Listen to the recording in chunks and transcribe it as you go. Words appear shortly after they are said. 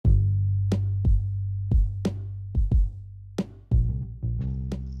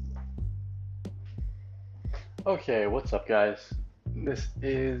Okay, what's up, guys? This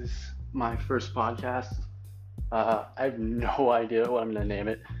is my first podcast. I have no idea what I'm gonna name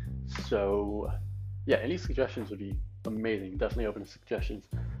it, so yeah, any suggestions would be amazing. Definitely open to suggestions.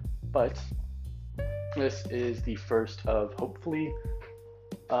 But this is the first of hopefully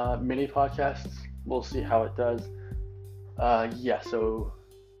mini podcasts. We'll see how it does. Yeah, so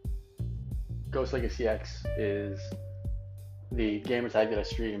Ghost Legacy X is the gamer tag that I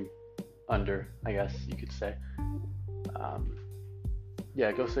stream under, I guess you could say. Um,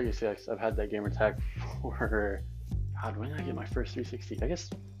 yeah, Ghost Legacy X. I've had that gamer tag for God. When did I get my first 360? I guess,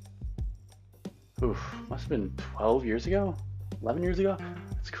 must have been 12 years ago, 11 years ago.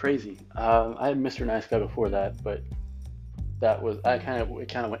 It's crazy. I had Mr. Nice Guy before that, but that was I kind of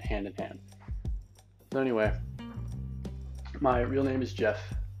it kind of went hand in hand. So anyway, my real name is Jeff,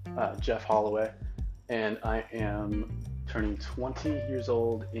 Jeff Holloway, and I am turning 20 years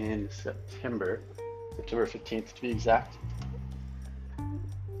old in September, September 15th to be exact.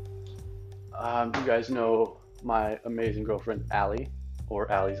 You guys know my amazing girlfriend Allie, or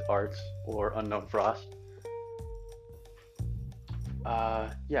Allie's Arts, or Unknown Frost.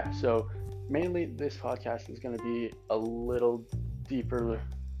 Yeah, so mainly this podcast is going to be a little deeper.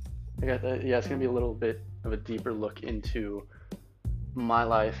 Yeah, it's going to be a little bit of a deeper look into my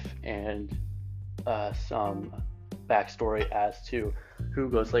life and some backstory as to who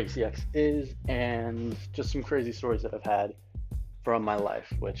Ghost Legacy X is, and just some crazy stories that I've had from my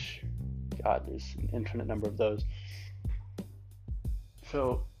life, which, God, there's an infinite number of those.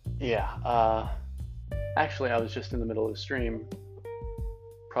 So, yeah, actually, I was just in the middle of the stream,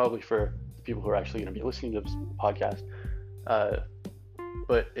 probably for the people who are actually going to be listening to this podcast, uh,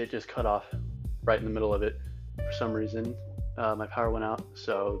 but it just cut off right in the middle of it for some reason. My power went out,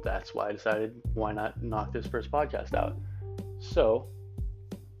 so that's why I decided why not knock this first podcast out. So,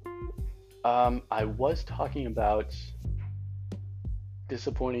 I was talking about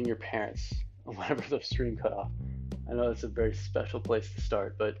disappointing your parents whenever the stream cut off. I know it's a very special place to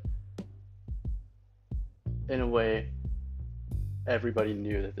start, but in a way, everybody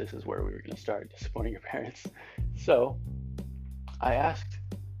knew that this is where we were going to start disappointing your parents. So, I asked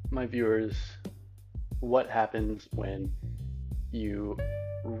my viewers what happens when you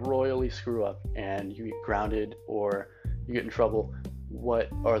royally screw up and you get grounded or you get in trouble. What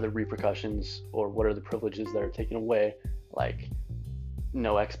are the repercussions or what are the privileges that are taken away? Like,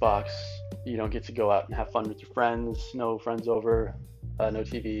 no Xbox, you don't get to go out and have fun with your friends, no friends over, no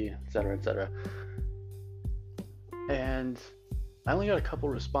TV, etc., etc. And I only got a couple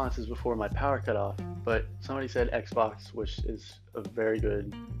responses before my power cut off, but somebody said Xbox, which is a very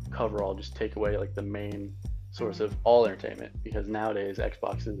good coverall. Just take away like the main source of all entertainment, because nowadays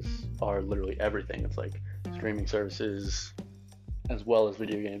Xboxes are literally everything. It's like streaming services as well as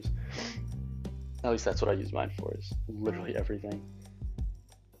video games. At least that's what I use mine for, is literally everything.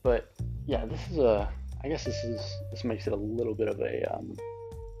 But yeah, I guess this makes it a little bit of a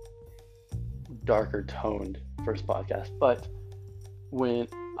darker toned first podcast. But when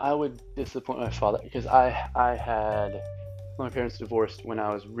I would disappoint my father, because I had my parents divorced when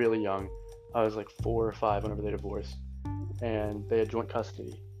I was really young. I was like 4 or 5 whenever they divorced, and they had joint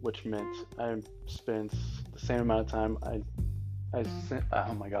custody, which meant I spent the same amount of time.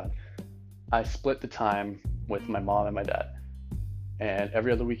 Oh my God, I split the time with my mom and my dad, and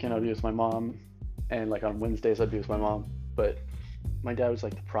every other weekend I'd be with my mom, and like on Wednesdays I'd be with my mom. But my dad was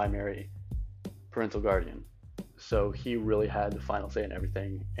like the primary parental guardian, so he really had the final say in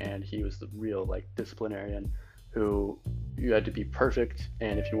everything, and he was the real like disciplinarian who you had to be perfect,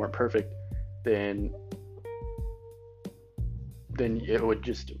 and if you weren't perfect, then it would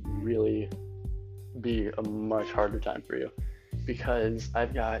just really be a much harder time for you, because I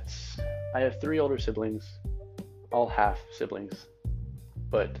have 3 older siblings, all half siblings,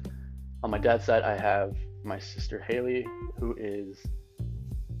 but on my dad's side I have my sister Haley, who is,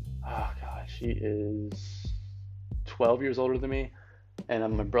 oh God, she is 12 years older than me,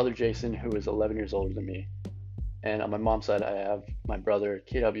 and my brother Jason, who is 11 years older than me. And on my mom's side, I have my brother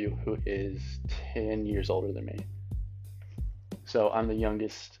KW, who is 10 years older than me. So I'm the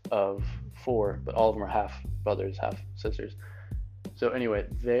youngest of 4, but all of them are half brothers, half sisters. So anyway,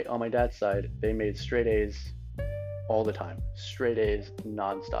 on my dad's side, they made straight A's all the time, straight A's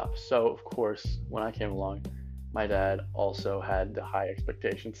nonstop. So of course, when I came along, my dad also had the high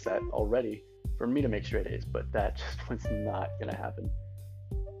expectations set already for me to make straight A's, but that just was not gonna happen.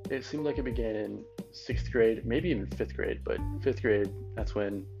 It seemed like it began in 6th grade, maybe even 5th grade, but 5th grade, that's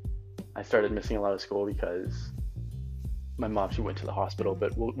when I started missing a lot of school because my mom, she went to the hospital,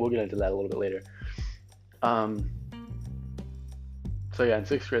 but we'll get into that a little bit later. So yeah, in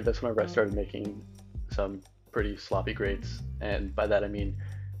 6th grade, that's whenever I started making some pretty sloppy grades, and by that I mean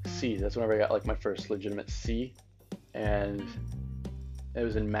C. That's whenever I got like my first legitimate C, and it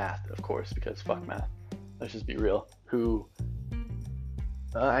was in math, of course, because fuck math. Let's just be real.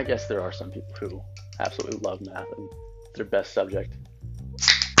 I guess there are some people who absolutely love math and it's their best subject,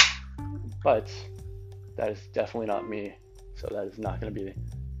 but that is definitely not me. So that is not going to be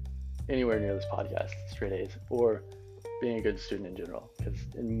anywhere near this podcast, straight A's, or being a good student in general. Because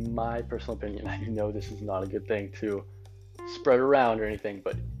in my personal opinion, I know this is not a good thing to spread around or anything,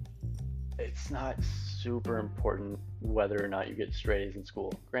 but it's not super important whether or not you get straight A's in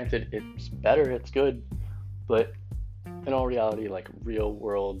school. Granted, it's better, it's good, but in all reality, like real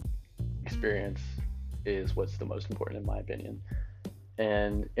world experience is what's the most important in my opinion.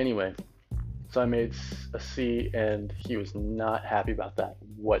 And anyway, so I made a C, and he was not happy about that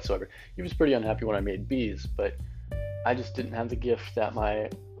whatsoever. He was pretty unhappy when I made B's, but I just didn't have the gift that my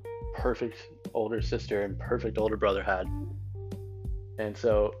perfect older sister and perfect older brother had. And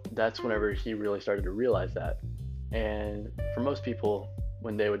so that's whenever he really started to realize that. And for most people,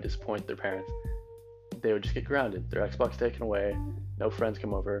 when they would disappoint their parents, they would just get grounded, their Xbox taken away, no friends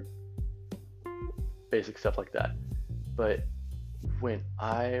come over, basic stuff like that. But when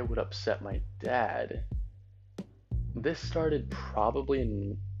I would upset my dad, this started probably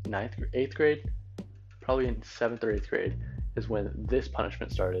in 8th grade, probably in 7th or 8th grade is when this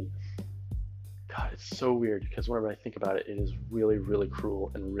punishment started. God, it's so weird because whenever I think about it, it is really, really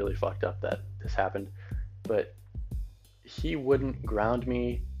cruel and really fucked up that this happened. But he wouldn't ground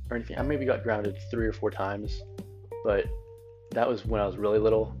me or anything. I maybe got grounded 3 or 4 times, but that was when I was really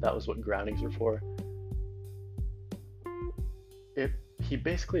little. That was what groundings were for. He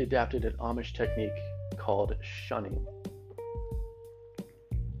basically adapted an Amish technique called shunning.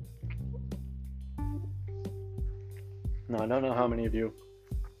 Now, I don't know how many of you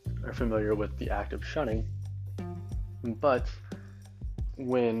are familiar with the act of shunning, but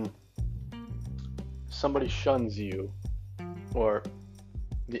when somebody shuns you, or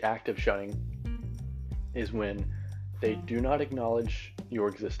the act of shunning is when they do not acknowledge your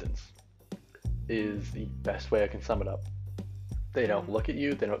existence, is the best way I can sum it up. They don't look at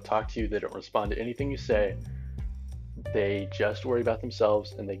you, they don't talk to you, they don't respond to anything you say. They just worry about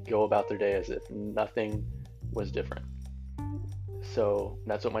themselves and they go about their day as if nothing was different. So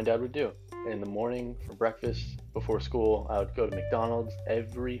that's what my dad would do. In the morning for breakfast, before school, I would go to McDonald's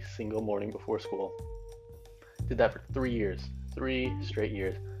every single morning before school. Did that for 3 years, 3 straight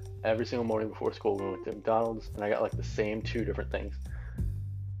years. Every single morning before school, we went to McDonald's and I got like the same 2 different things.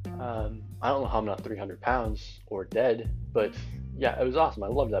 I don't know how I'm not 300 pounds or dead, but yeah, it was awesome. I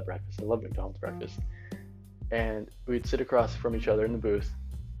loved that breakfast. I loved McDonald's breakfast. And we'd sit across from each other in the booth,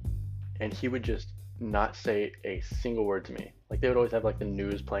 and he would just not say a single word to me. Like they would always have like the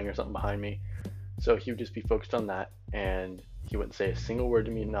news playing or something behind me. So he would just be focused on that, and he wouldn't say a single word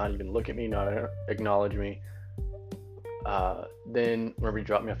to me, not even look at me, not acknowledge me. Then whenever he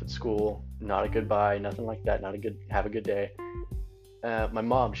dropped me off at school, not a goodbye, nothing like that, not a good have a good day. My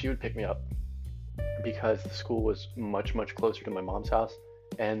mom, she would pick me up because the school was much, much closer to my mom's house,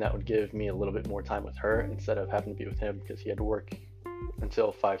 and that would give me a little bit more time with her instead of having to be with him because he had to work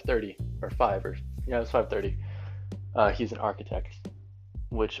until 5:30 or 5 or yeah, it was 5:30. He's an architect,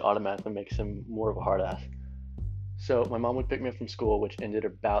 which automatically makes him more of a hard ass. So my mom would pick me up from school, which ended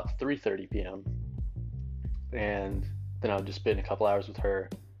about 3:30 p.m. And then I would just spend a couple hours with her,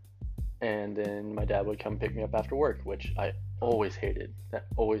 and then my dad would come pick me up after work, which I always hated. That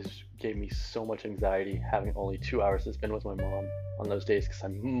always gave me so much anxiety having only 2 hours to spend with my mom on those days because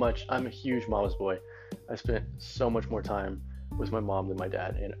I'm a huge mama's boy. I spent so much more time with my mom than my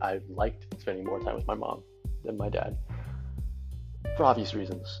dad, and I liked spending more time with my mom than my dad for obvious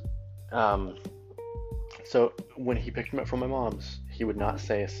reasons. So when he picked me up from my mom's, he would not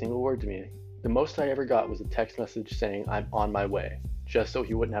say a single word to me. The most I ever got was a text message saying I'm on my way, just so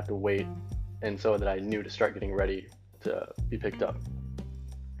he wouldn't have to wait and so that I knew to start getting ready to be picked up.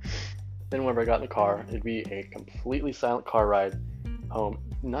 Then whenever I got in the car, it'd be a completely silent car ride home.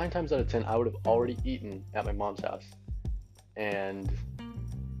 9 times out of 10, I would have already eaten at my mom's house. And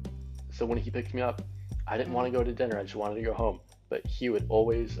so when he picked me up, I didn't want to go to dinner, I just wanted to go home. But he would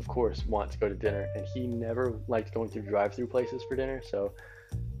always, of course, want to go to dinner, and he never liked going through drive-through places for dinner, so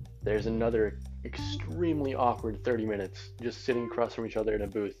there's another extremely awkward 30 minutes just sitting across from each other in a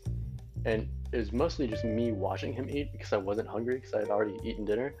booth. And it was mostly just me watching him eat because I wasn't hungry because I had already eaten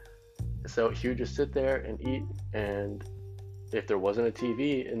dinner. So he would just sit there and eat, and if there wasn't a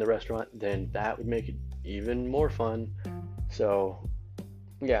TV in the restaurant, then that would make it even more fun. So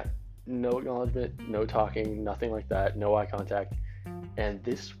yeah, no acknowledgement, no talking, nothing like that, no eye contact. And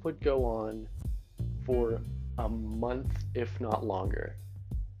this would go on for a month, if not longer,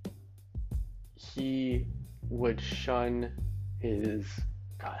 he would shun his,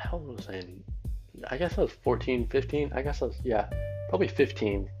 God, how old was I in? I guess I was 14, 15. I guess I was, yeah, probably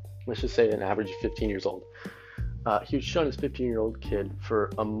 15. Let's just say an average of 15 years old. He would shun his 15-year-old kid for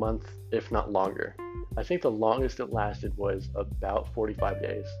a month, if not longer. I think the longest it lasted was about 45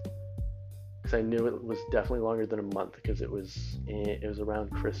 days. Because I knew it was definitely longer than a month because it was around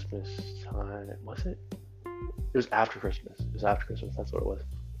Christmas time. Was it? It was after Christmas. It was after Christmas. That's what it was.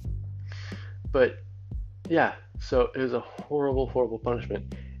 But yeah, so it was a horrible, horrible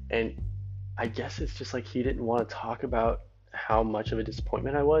punishment. And I guess it's just like he didn't want to talk about how much of a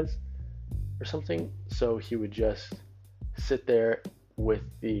disappointment I was or something. So he would just sit there with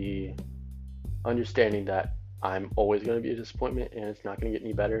the understanding that I'm always going to be a disappointment and it's not going to get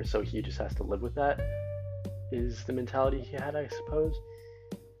any better. So he just has to live with that, is the mentality he had, I suppose.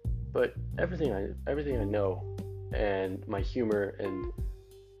 But everything I know, and my humor, and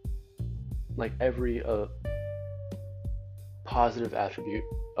like every positive attribute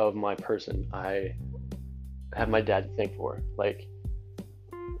of my person, I have my dad to thank for. Like,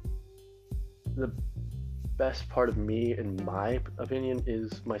 the best part of me, in my opinion,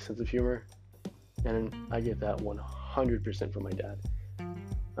 is my sense of humor, and I get that 100% from my dad.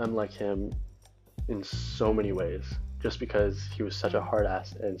 I'm like him in so many ways, just because he was such a hard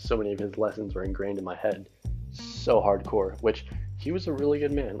ass, and so many of his lessons were ingrained in my head so hardcore, which he was a really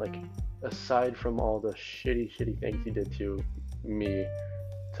good man. Like, aside from all the shitty things he did to me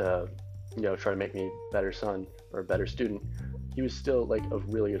to, try to make me a better son or a better student, he was still like a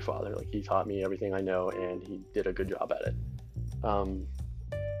really good father. Like, he taught me everything I know and he did a good job at it.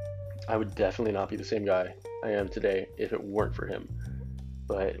 I would definitely not be the same guy I am today if it weren't for him.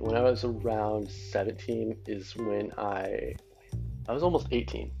 But when I was around 17 is when I was almost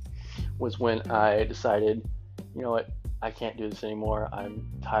 18, was when I decided, you know what, I can't do this anymore. I'm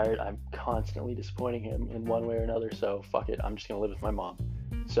tired. I'm constantly disappointing him in one way or another. So fuck it. I'm just gonna live with my mom.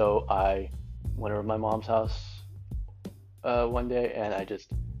 So I went over to my mom's house one day and I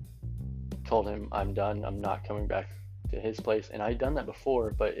just told him I'm done. I'm not coming back to his place. And I'd done that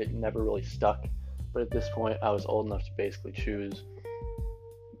before, but it never really stuck. But at this point, I was old enough to basically choose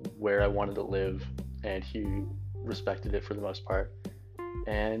where I wanted to live, and he respected it for the most part.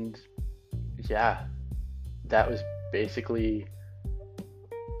 And yeah, that was basically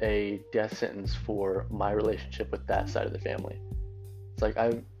a death sentence for my relationship with that side of the family. It's like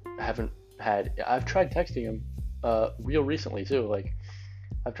I've tried texting him real recently too. Like,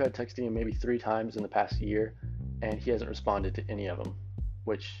 I've tried texting him maybe 3 times in the past year, and he hasn't responded to any of them,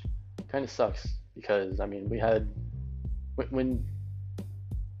 which kind of sucks because I mean, we had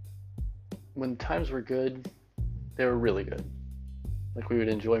when times were good, they were really good. Like, we would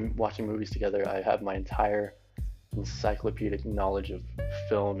enjoy watching movies together. I have my entire encyclopedic knowledge of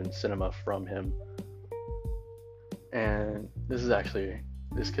film and cinema from him. And this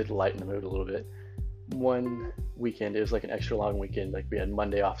could lighten the mood a little bit. One weekend, it was like an extra long weekend. Like, we had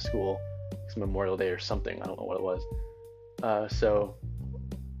Monday off school, it's Memorial Day or something. I don't know what it was. So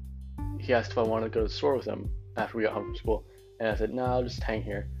he asked if I wanted to go to the store with him after we got home from school. And I said, no, I'll just hang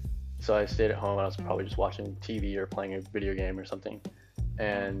here. So I stayed at home. I was probably just watching TV or playing a video game or something.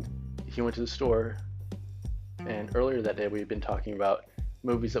 And he went to the store. And earlier that day, we had been talking about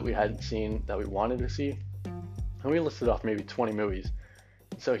movies that we hadn't seen that we wanted to see. And we listed off maybe 20 movies.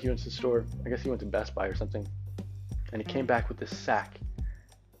 So he went to the store. I guess he went to Best Buy or something. And he came back with this sack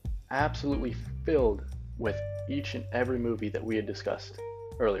absolutely filled with each and every movie that we had discussed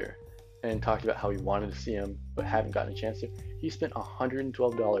earlier and talked about how he wanted to see them but hadn't gotten a chance to. He spent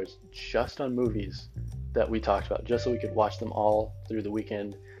 $112 just on movies that we talked about, just so we could watch them all through the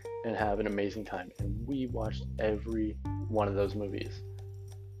weekend and have an amazing time. And we watched every one of those movies,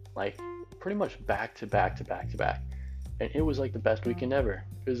 like, pretty much back to back to back to back. And it was like the best weekend ever.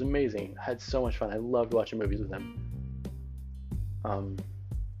 It was amazing. I had so much fun. I loved watching movies with him.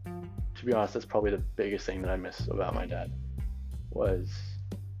 To be honest, that's probably the biggest thing that I miss about my dad, was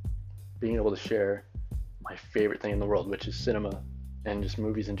being able to share my favorite thing in the world, which is cinema and just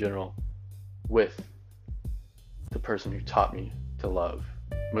movies in general, with the person who taught me to love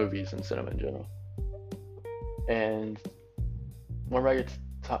movies and cinema in general. And whenever I get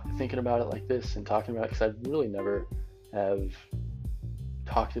to thinking about it like this and talking about it, because I really never have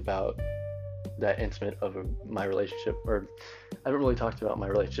talked about that intimate of my relationship, or I haven't really talked about my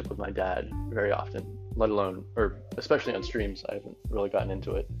relationship with my dad very often, let alone, or especially on streams, I haven't really gotten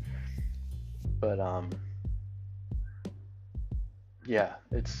into it. But yeah,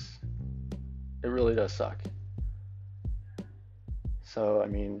 it really does suck. So I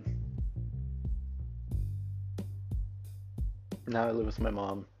mean, now I live with my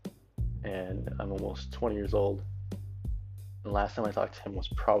mom, and I'm almost 20 years old. The last time I talked to him was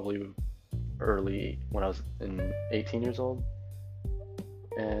probably early when I was 18 years old.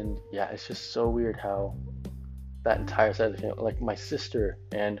 And yeah, it's just so weird how that entire side of the family, like my sister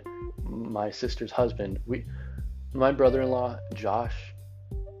and my sister's husband, my brother-in-law, Josh,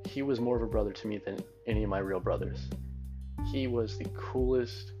 he was more of a brother to me than any of my real brothers. He was the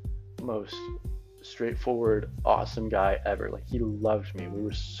coolest, most straightforward, awesome guy ever. Like, he loved me. We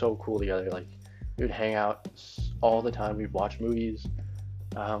were so cool together. Like, we would hang out all the time. We'd watch movies.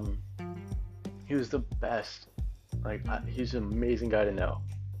 He was the best. Like, he's an amazing guy to know.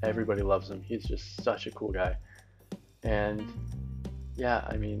 Everybody loves him. He's just such a cool guy. And yeah,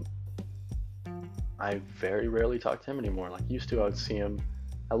 I mean, I very rarely talk to him anymore. Like, used to, I would see him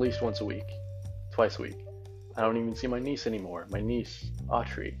at least once a week, twice a week. I don't even see my niece anymore. My niece,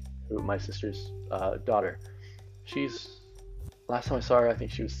 Autrey, my sister's daughter. Last time I saw her, I think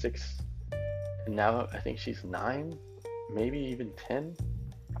she was 6, and now I think she's 9, maybe even 10.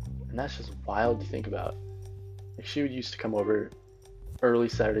 And that's just wild to think about. Like, she would used to come over early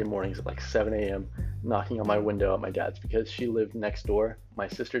Saturday mornings at like 7 a.m. knocking on my window at my dad's, because she lived next door. My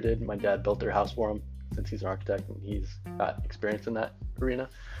sister did. My dad built their house for him since he's an architect and he's got experience in that arena.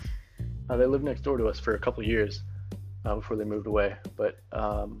 They lived next door to us for a couple of years before they moved away. But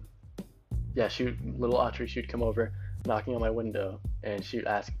yeah, little Autrey, she would come over knocking on my window, and she would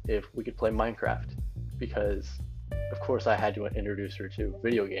ask if we could play Minecraft, because of course I had to introduce her to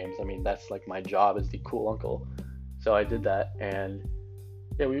video games. I mean, that's like my job as the cool uncle. So I did that, and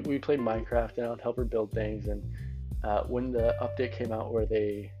yeah, we played Minecraft, and I would help her build things. And when the update came out where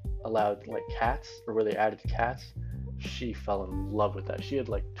they allowed like cats, or where they added cats, she fell in love with that. She had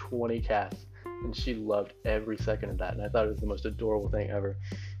like 20 cats, and she loved every second of that, and I thought it was the most adorable thing ever.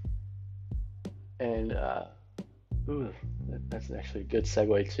 And that's actually a good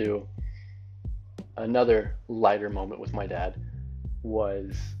segue to another lighter moment with my dad.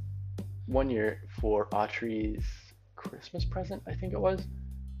 Was one year for Autry's Christmas present, I think it was.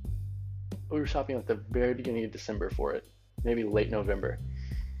 We were shopping at the very beginning of December for it, maybe late November.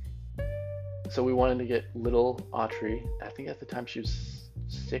 So we wanted to get little Autry, I think at the time she was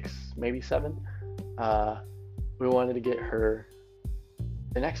 6, maybe 7. We wanted to get her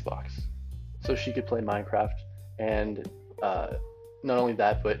an Xbox so she could play Minecraft, and not only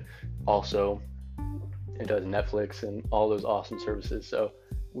that, but also it does Netflix and all those awesome services. So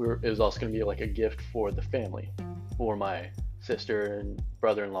it was also going to be like a gift for the family, for my sister and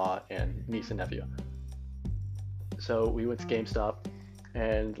brother-in-law and niece and nephew. So we went to GameStop,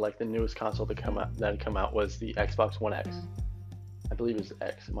 and like the newest console that had come out was the Xbox One X. I believe it was the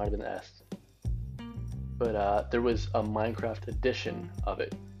X. It might have been the S. But there was a Minecraft edition of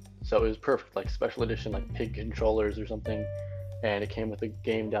it. So it was perfect, like special edition, like pig controllers or something. And it came with a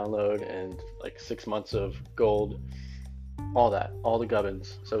game download and like 6 months of gold, all that, all the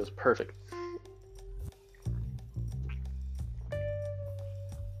gubbins. So it was perfect.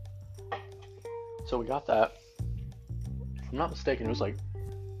 So we got that. If I'm not mistaken, it was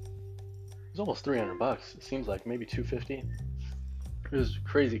almost $300. It seems like maybe $250. It was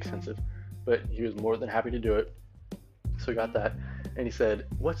crazy expensive, but he was more than happy to do it. So we got that, and he said,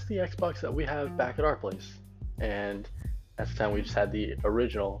 "What's the Xbox that we have back at our place?" And at the time, we just had the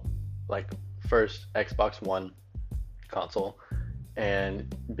original, like first Xbox One console,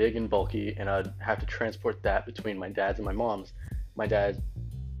 and big and bulky, and I'd have to transport that between my dad's and my mom's. My dad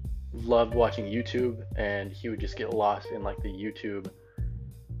loved watching YouTube, and he would just get lost in like the YouTube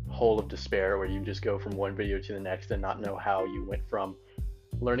hole of despair, where you just go from one video to the next and not know how you went from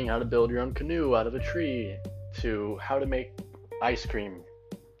learning how to build your own canoe out of a tree to how to make ice cream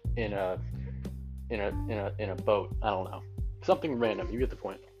in a boat. I don't know, something random. You get the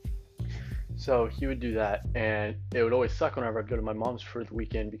point. So he would do that, and it would always suck whenever I'd go to my mom's for the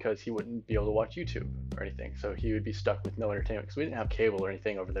weekend, because he wouldn't be able to watch YouTube or anything. So he would be stuck with no entertainment, because we didn't have cable or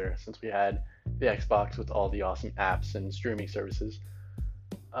anything over there, since we had the Xbox with all the awesome apps and streaming services.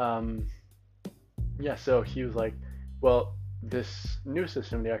 Yeah, so he was like, well, this new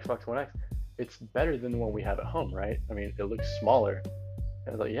system, the Xbox One X, it's better than the one we have at home, right? I mean, it looks smaller. And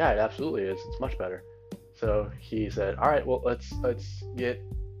I was like, yeah, it absolutely is. It's much better. So he said, all right, well, let's get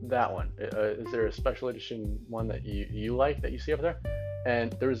that one. Is there a special edition one that you like, that you see over there?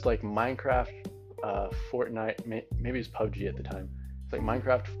 And there was like Minecraft, Fortnite, maybe it was PUBG at the time. It's like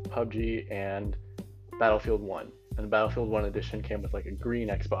Minecraft, PUBG, and Battlefield 1. And the Battlefield 1 edition came with like a green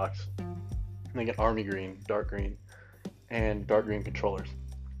Xbox, like an army green, dark green, and dark green controllers.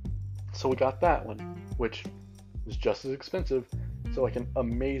 So we got that one, which was just as expensive. So like an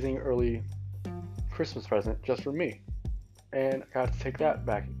amazing early Christmas present just for me. and I got to take that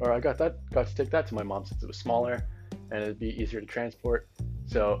back, or I got to take that to my mom since it was smaller and it'd be easier to transport.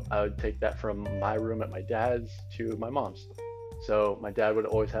 So I would take that from my room at my dad's to my mom's. So my dad would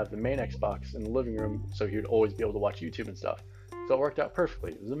always have the main Xbox in the living room, so he would always be able to watch YouTube and stuff. So it worked out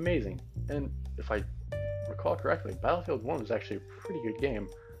perfectly. It was amazing. And if I recall correctly, Battlefield 1 was actually a pretty good game.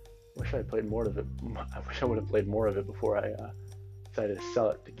 I wish I had played more of it. I wish I would have played more of it before I decided to sell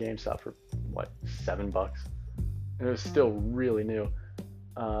it to GameStop for what, $7, and it was still really new.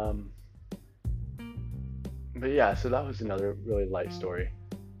 But yeah, so that was another really light story.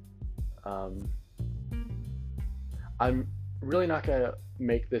 I'm really not gonna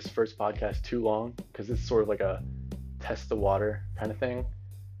make this first podcast too long because it's sort of like a test the water kind of thing.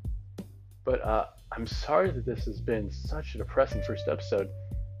 But I'm sorry that this has been such a depressing first episode.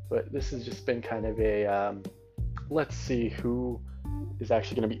 But this has just been kind of a let's see who is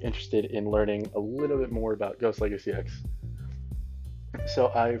actually going to be interested in learning a little bit more about Ghost Legacy X.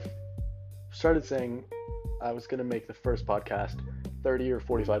 So I've started saying I was going to make the first podcast 30 or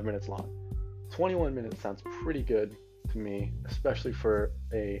 45 minutes long. 21 minutes sounds pretty good to me, especially for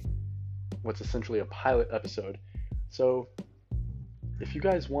what's essentially a pilot episode. So if you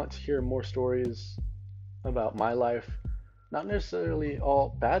guys want to hear more stories about my life, not necessarily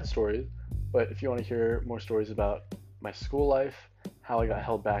all bad stories, but if you want to hear more stories about my school life, how I got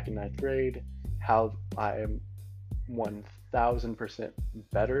held back in 9th grade, how I am 1000%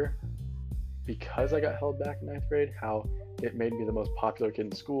 better because I got held back in 9th grade, how it made me the most popular kid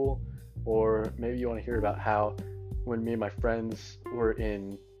in school, or maybe you want to hear about how when me and my friends were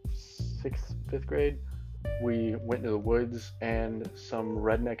in 5th grade, we went into the woods and some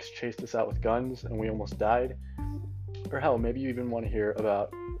rednecks chased us out with guns and we almost died. Or hell, maybe you even want to hear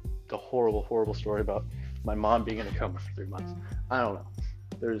about the horrible, horrible story about my mom being in a coma for 3 months. I don't know.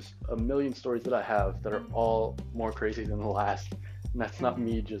 There's a million stories that I have that are all more crazy than the last. And that's not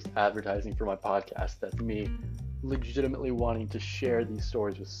me just advertising for my podcast. That's me legitimately wanting to share these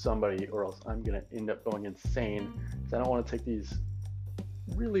stories with somebody, or else I'm going to end up going insane. Because I don't want to take these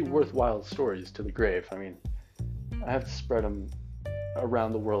really worthwhile stories to the grave. I mean, I have to spread them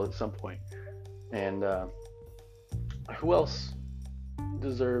around the world at some point. And who else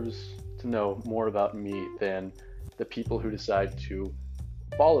deserves to know more about me than the people who decide to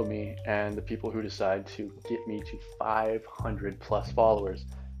follow me and the people who decide to get me to 500 plus followers,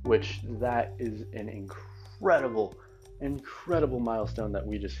 which that is an incredible milestone that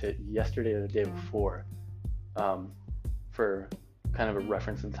we just hit yesterday or the day before. For kind of a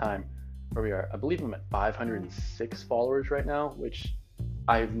reference in time where we are, I believe I'm at 506 followers right now, which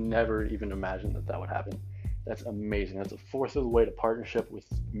I've never even imagined that would happen. That's amazing. That's a fourth of the way to partnership with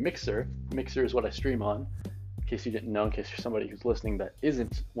Mixer. Mixer is what I stream on. In case you didn't know, in case you're somebody who's listening that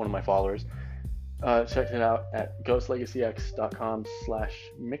isn't one of my followers, check it out at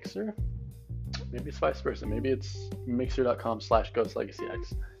ghostlegacyx.com/mixer. Maybe it's vice versa. Maybe it's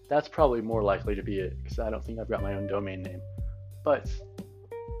mixer.com/ghostlegacyx. That's probably more likely to be it because I don't think I've got my own domain name. But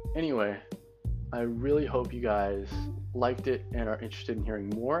anyway, I really hope you guys liked it and are interested in hearing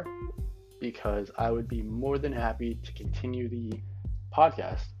more, because I would be more than happy to continue the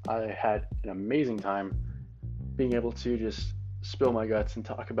podcast. I had an amazing time being able to just spill my guts and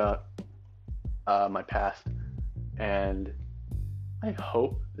talk about my past. And I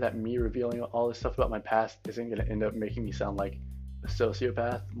hope that me revealing all this stuff about my past isn't going to end up making me sound like a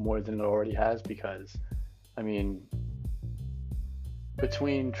sociopath more than it already has, because, I mean,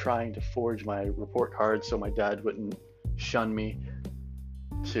 between trying to forge my report card so my dad wouldn't shun me,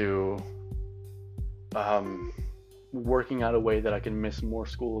 to working out a way that I can miss more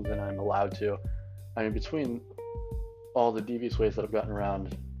school than I'm allowed to. I mean, between all the devious ways that I've gotten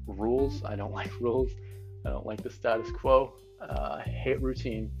around rules, I don't like rules. I don't like the status quo. I hate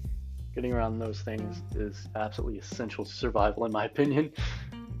routine. Getting around those things is absolutely essential to survival, in my opinion.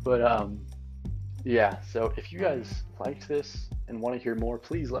 But yeah, so if you guys liked this and want to hear more,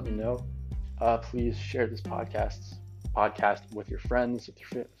 please let me know. Please share this podcast with your friends, with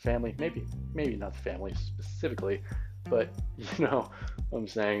your family, maybe not the family specifically, but you know what I'm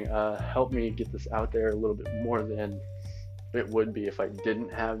saying. Help me get this out there a little bit more than it would be if I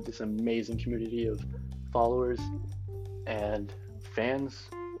didn't have this amazing community of followers and fans,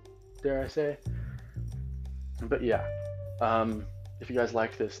 dare I say. But yeah, if you guys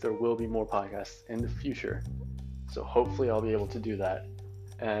like this, there will be more podcasts in the future, so hopefully I'll be able to do that.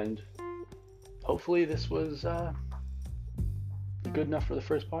 And hopefully this was good enough for the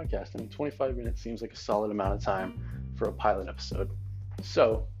first podcast. I mean, 25 minutes seems like a solid amount of time for a pilot episode.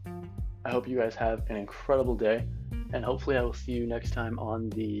 So I hope you guys have an incredible day, and hopefully I will see you next time on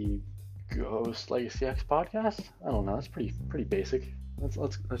the Ghost Legacy X podcast. I don't know. That's pretty basic.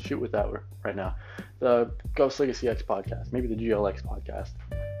 Let's shoot with that right now. The Ghost Legacy X podcast. Maybe the GLX podcast.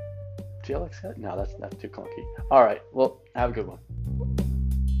 GLX? No, that's too clunky. All right. Well, have a good one.